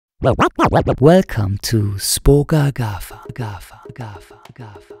Welcome to spoga+gafa.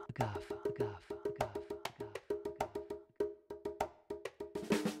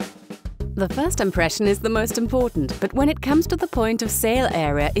 The first impression is the most important, but when it comes to the point of sale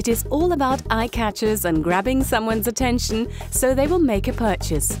area, it is all about eye catchers and grabbing someone's attention so they will make a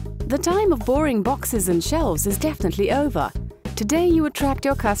purchase. The time of boring boxes and shelves is definitely over. Today you attract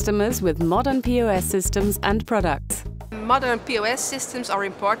your customers with modern POS systems and products. Modern POS systems are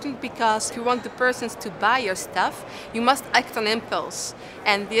important because if you want the persons to buy your stuff, you must act on impulse.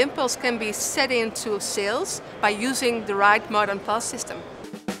 And the impulse can be set into sales by using the right modern POS system.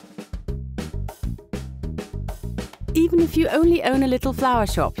 Even if you only own a little flower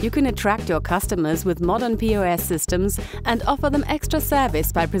shop, you can attract your customers with modern POS systems and offer them extra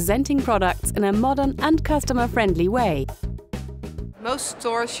service by presenting products in a modern and customer-friendly way. Most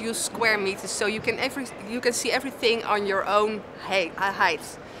stores use square meters, so you can see everything on your own height.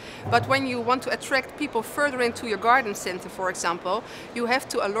 But when you want to attract people further into your garden center, for example, you have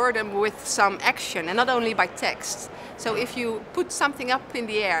to allure them with some action and not only by text. So if you put something up in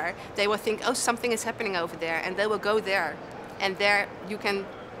the air, they will think, oh, something is happening over there, and they will go there. And there you can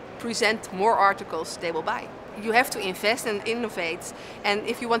present more articles they will buy. You have to invest and innovate, and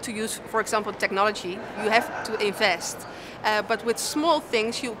if you want to use, for example, technology, you have to invest. But with small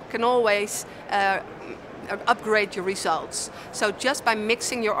things you can always upgrade your results. So just by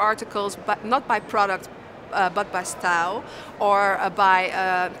mixing your articles, but not by product, but by style or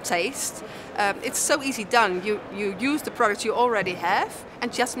by taste, it's so easy done. You use the products you already have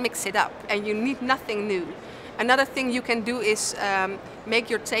and just mix it up, and you need nothing new. Another thing you can do is make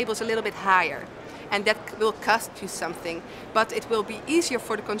your tables a little bit higher. And that will cost you something, but it will be easier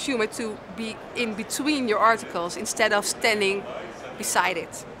for the consumer to be in between your articles instead of standing beside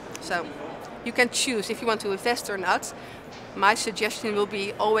it. So you can choose if you want to invest or not. My suggestion will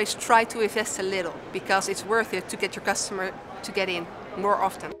be always try to invest a little, because it's worth it to get your customer to get in more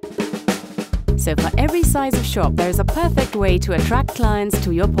often. So for every size of shop, there is a perfect way to attract clients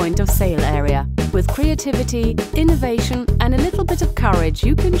to your point of sale area. With creativity, innovation and a little bit of courage,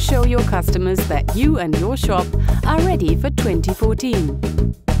 you can show your customers that you and your shop are ready for 2014.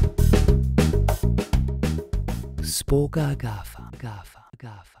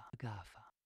 Spoga+gafa.